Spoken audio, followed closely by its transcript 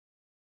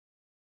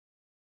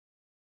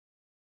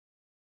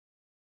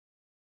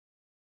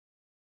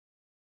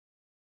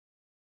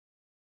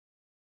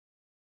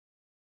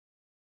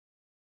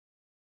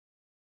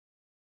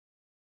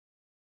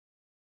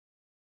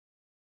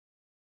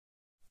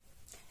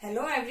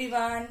Hello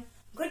everyone.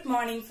 Good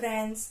morning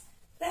friends.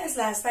 Friends,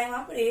 last time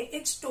આપણે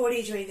એક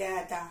story જોઈ ગયા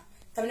હતા.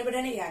 તમને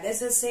બધાને યાદ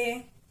જ હશે?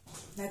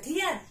 નથી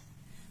યાદ?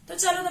 તો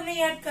ચાલો તમને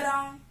યાદ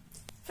કરાવું.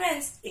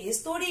 ફ્રેન્ડ્સ, એ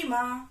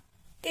સ્ટોરીમાં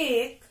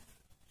એક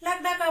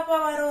લાકડા કાપવા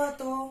વાળો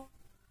હતો.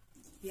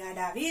 યાદ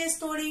આવી એ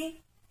સ્ટોરી?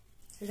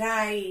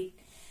 રાઈટ.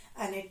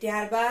 અને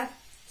ત્યારબાદ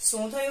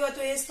શું થયું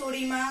હતું એ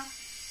સ્ટોરીમાં?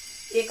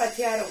 એક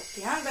હથિયારો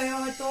ક્યાં ગયો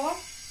હતો?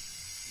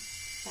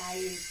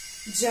 રાઈટ,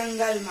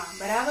 જંગલમાં.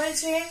 બરાબર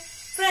છે?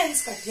 ફ્રેન્ડ્સ,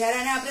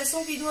 હથિયારાને આપણે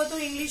શું કીધું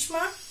હતું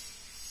ઇંગ્લિશમાં?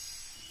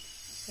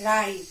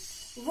 Right,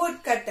 wood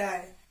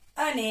cutter.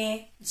 અને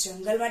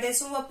જંગલ માટે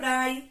શું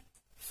વપરાય?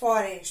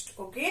 ફોરેસ્ટ.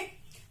 ઓકે,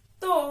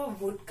 તો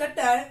વુડ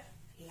કટર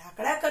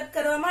લાકડા કટ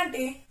કરવા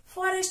માટે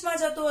ફોરેસ્ટમાં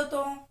જતો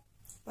હતો.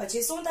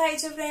 પછી શું થાય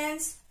છે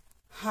ફ્રેન્ડ્સ?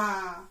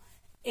 હા,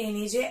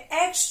 એની જે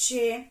એક્સ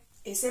છે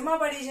એ શેમાં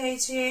પડી જાય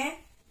છે?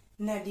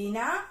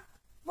 નદીના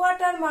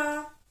વોટરમાં.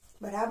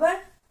 બરાબર.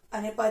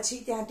 અને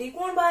પછી ત્યાંથી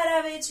કોણ બહાર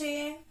આવે છે?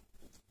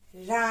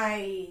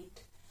 Right,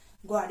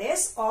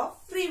 goddess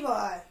of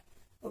river.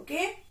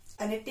 Okay,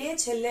 અને તે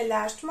છેલ્લે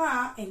લાસ્ટમાં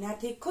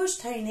એનાથી ખુશ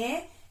થઈને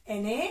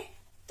એને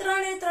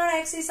 3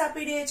 એક્સિસ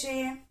આપી દે છે.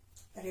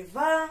 અરે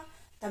વાહ,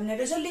 તમને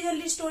તો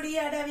જલ્દી સ્ટોરી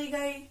યાદ આવી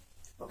ગઈ.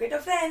 ઓકે, તો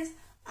ફ્રેન્ડ્સ,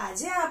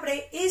 આજે આપણે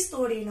એ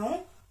સ્ટોરીનું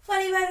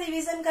ફરીવાર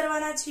રિવિઝન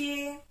કરવાના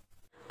છીએ.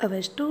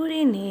 Our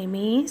story name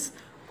is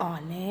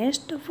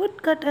Honest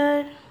Woodcutter.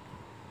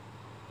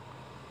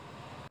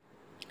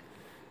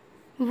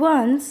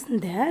 Once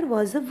there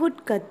was a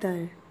woodcutter.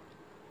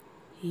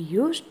 He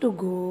used to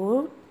go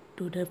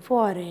to the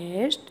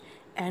forest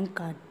and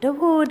cut the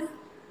wood.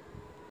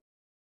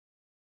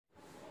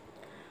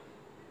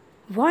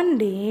 One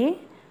day,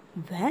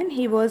 when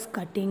he was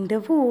cutting the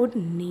wood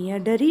near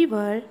the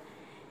river,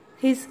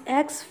 his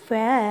axe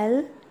fell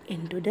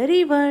into the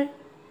river.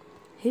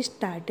 He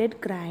started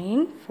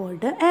crying for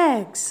the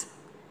axe.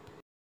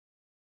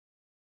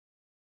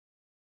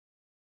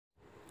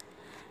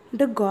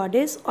 The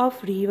goddess of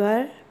river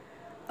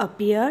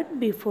appeared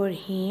before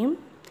him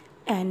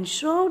and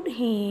showed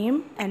him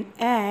an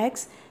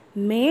axe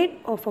made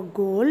of a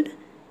gold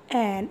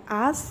and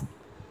asked,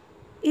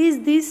 "Is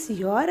this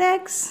your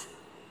axe?"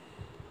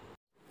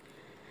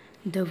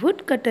 The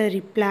woodcutter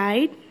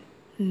replied,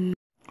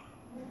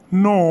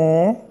 "No,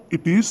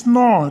 it is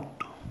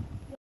not."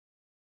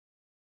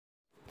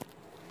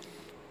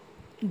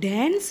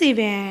 Then she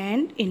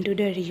went into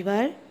the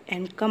river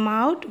and came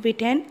out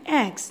with an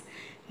axe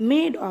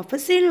made of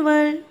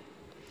silver.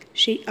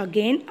 She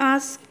again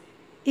asked,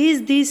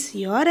 "Is this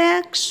your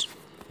axe?"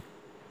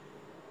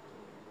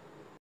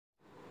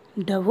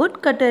 The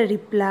woodcutter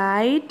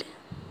replied,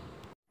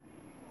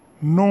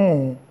 "No,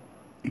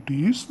 it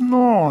is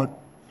not."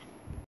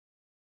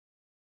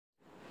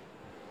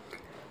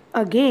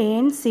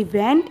 Again she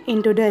went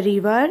into the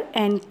river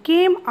and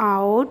came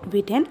out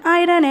with an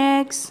iron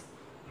axe.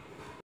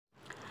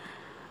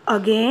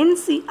 Again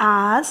she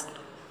asked,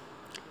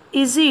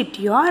 "Is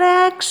it your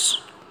axe?"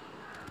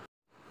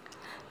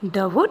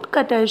 The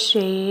woodcutter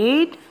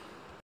said,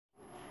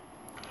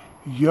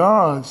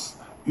 "Yes,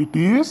 it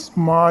is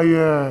my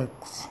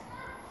axe."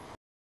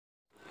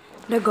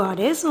 The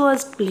goddess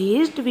was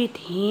pleased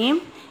with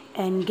him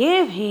and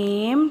gave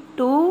him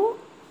 2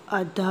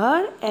 other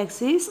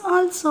axes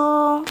also.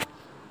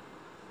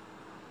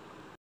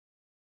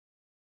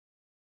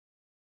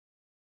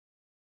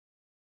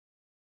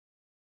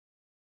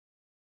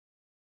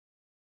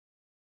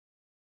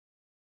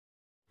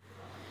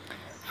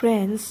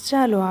 Friends,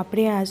 ચાલો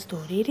આપણે આ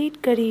story read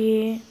કરીએ.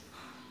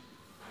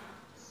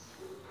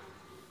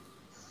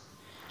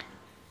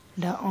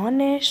 The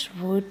Honest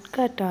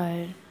Woodcutter.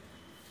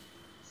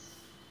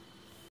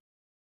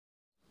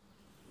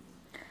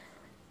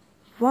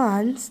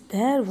 Once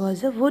there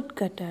was a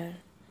woodcutter.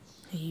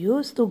 He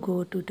used to go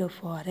to the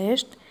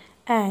forest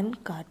and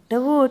cut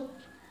the wood.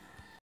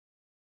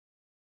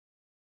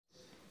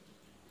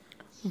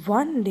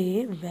 One day,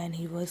 when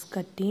he was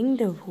cutting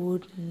the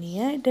wood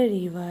near the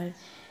river,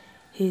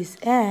 his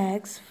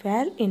axe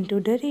fell into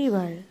the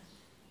river.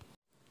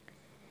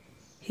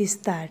 He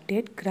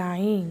started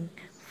crying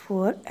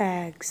for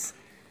axe.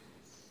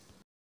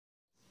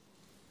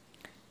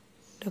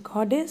 The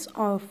goddess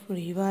of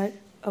river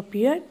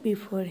appeared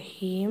before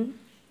him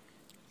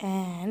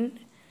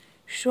and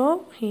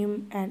showed him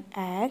an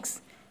axe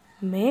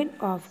made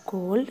of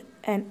gold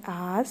and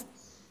asked,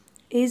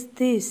 "Is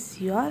this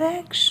your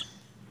axe?"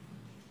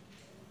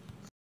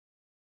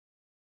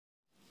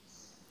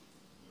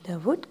 The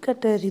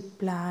woodcutter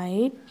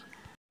replied,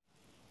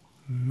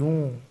 "No,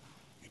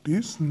 it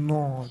is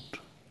not."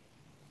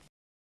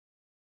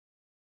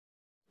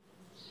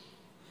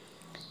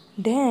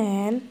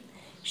 Then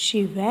she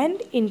went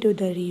into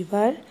the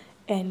river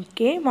and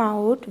came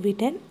out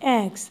with an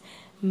axe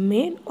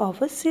made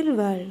of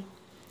silver.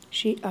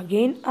 She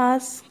again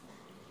asked,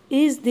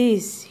 "Is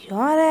this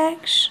your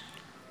axe?"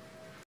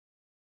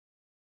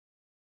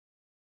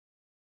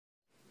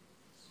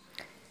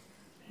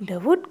 The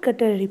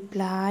woodcutter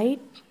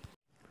replied,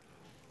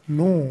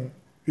 "No,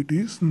 it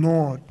is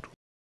not."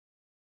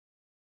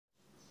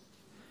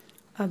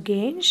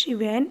 Again she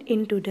went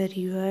into the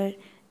river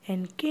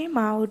and came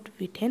out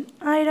with an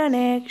iron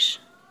axe.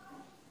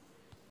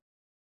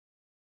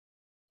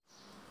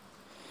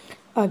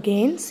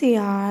 Again she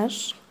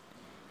asked,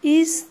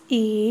 "Is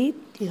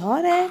it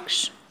your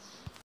axe?"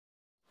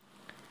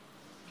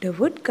 The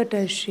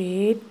woodcutter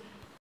said,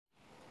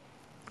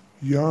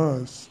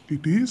 Yes,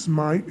 it is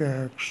my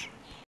axe.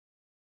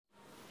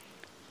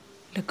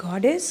 The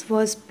goddess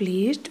was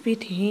pleased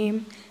with him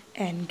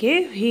and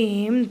gave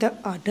him the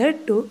other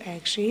 2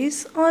 axes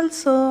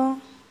also.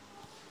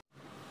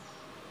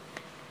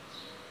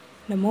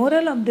 The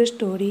moral of the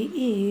story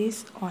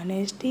is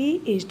honesty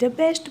is the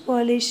best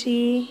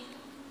policy.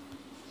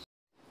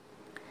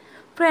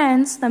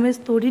 Friends, તમે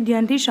story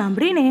ધ્યાનથી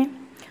સાંભળીને?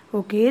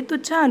 Okay, તો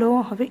ચાલો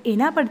હવે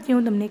એના પરથી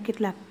હું તમને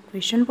કેટલાક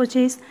ક્વેશ્ચન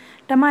પૂછીશ.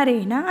 તમારે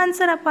એના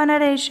આન્સર આપવાના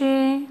રહેશે.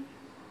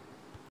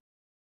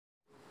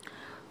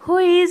 Who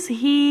is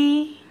he?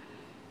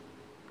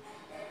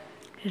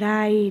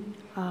 Right,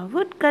 a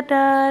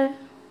woodcutter.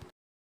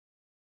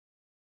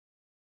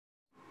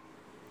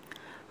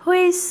 Who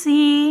is she?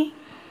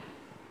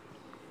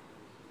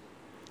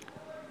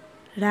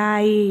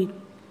 Right,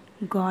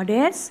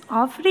 goddess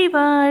of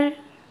river.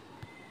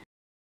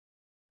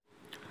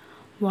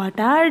 What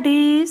are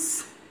these?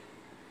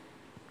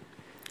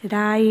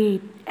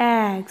 Right,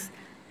 eggs,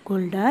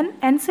 golden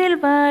and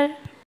silver.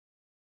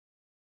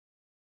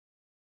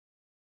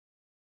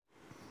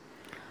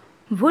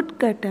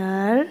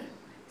 Woodcutter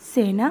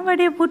શેના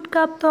વડે wood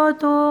કાપતો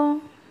હતો?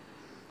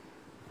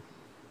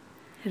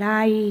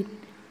 Right,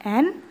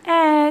 an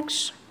axe.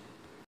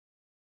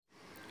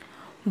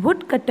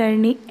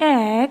 woodcutterની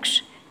axe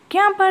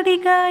ક્યાં પડી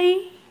ગઈ?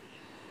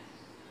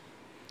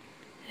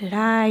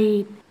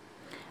 Right,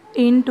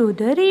 into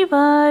the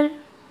river.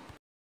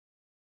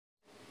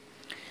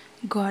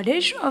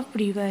 Goddess of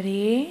river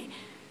એ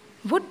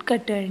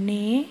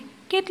woodcutterને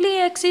કેટલી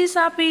axes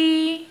આપી?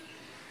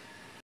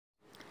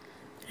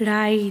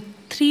 Right,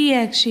 3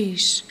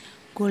 axes,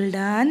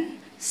 golden,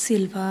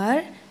 silver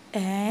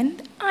and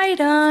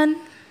iron.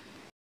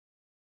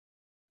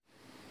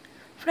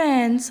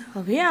 Friends,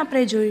 હવે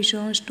આપણે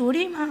જોઈશું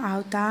સ્ટોરીમાં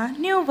આવતા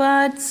new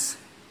words.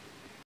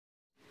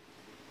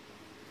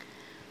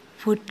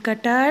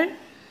 woodcutter,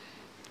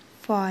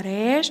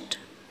 forest,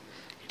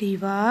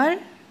 river,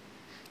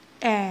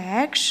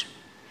 axe,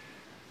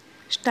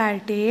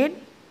 started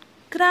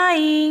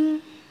crying,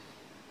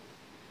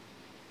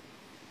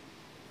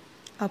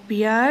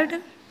 appeared,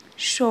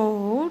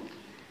 showed,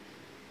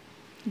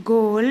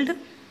 gold,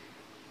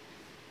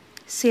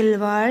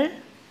 silver,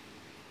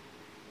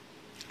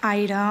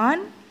 iron,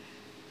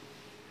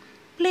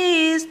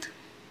 pleased.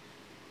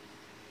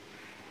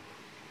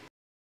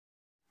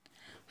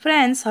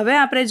 Friends, હવે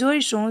આપણે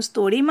જોઈશું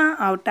સ્ટોરીમાં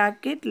આવતા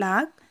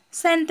કેટલાક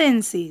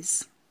સેન્ટેન્સીસ.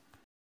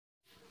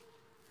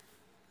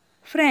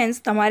 ફ્રેન્ડ્સ,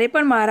 તમારે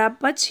પણ મારા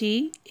પછી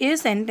એ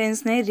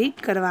સેન્ટેન્સને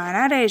રીડ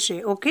કરવાના રહેશે.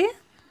 Okay?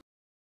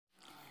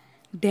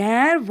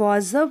 There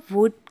was a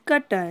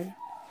woodcutter.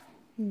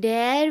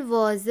 There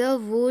was a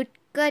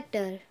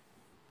woodcutter.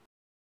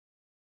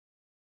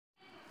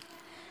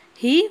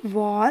 He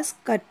was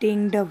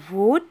cutting the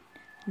wood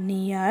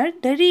near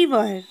the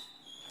river.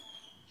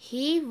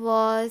 He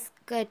was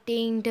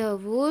cutting the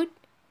wood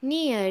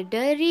near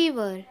the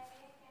river.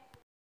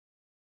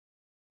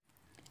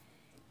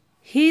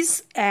 His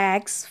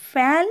axe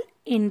fell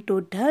into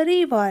the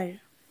river.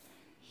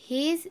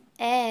 His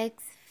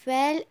axe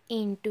fell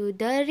into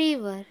the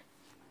river.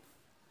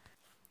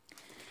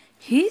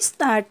 He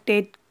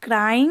started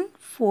crying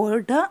for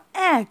the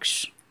axe.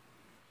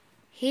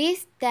 He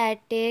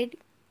started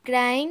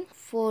crying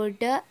for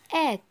the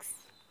axe.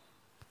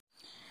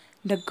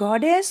 The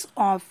goddess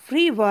of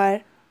river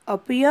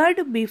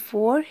appeared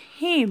before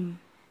him.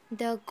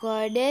 The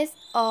goddess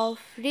of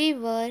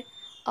river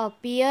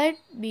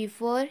appeared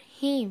before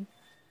him.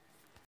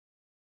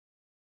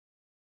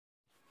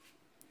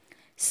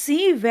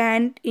 She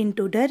went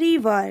into the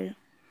river.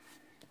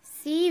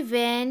 She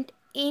went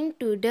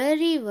into the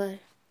river.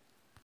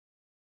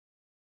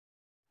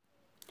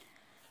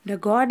 The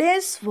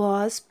goddess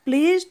was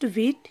pleased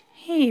with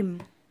him.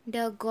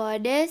 The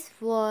goddess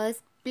was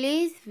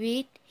pleased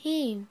with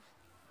him.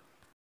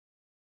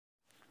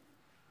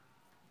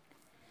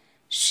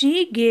 She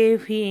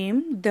gave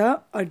him the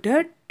other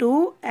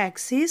 2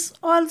 axes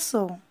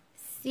also.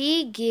 She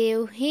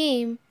gave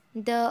him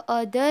the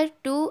other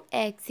 2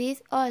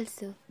 axes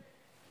also.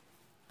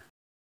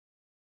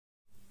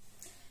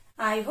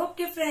 I hope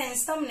કે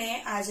friends તમને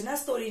આજના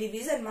story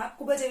રિવિઝનમાં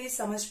ખૂબ જ એવી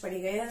સમજ પડી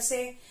ગઈ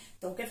હશે.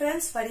 તો કે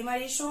ફ્રેન્ડ્સ, ફરી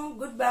મળીશું.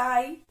 Good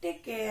bye, take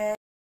care.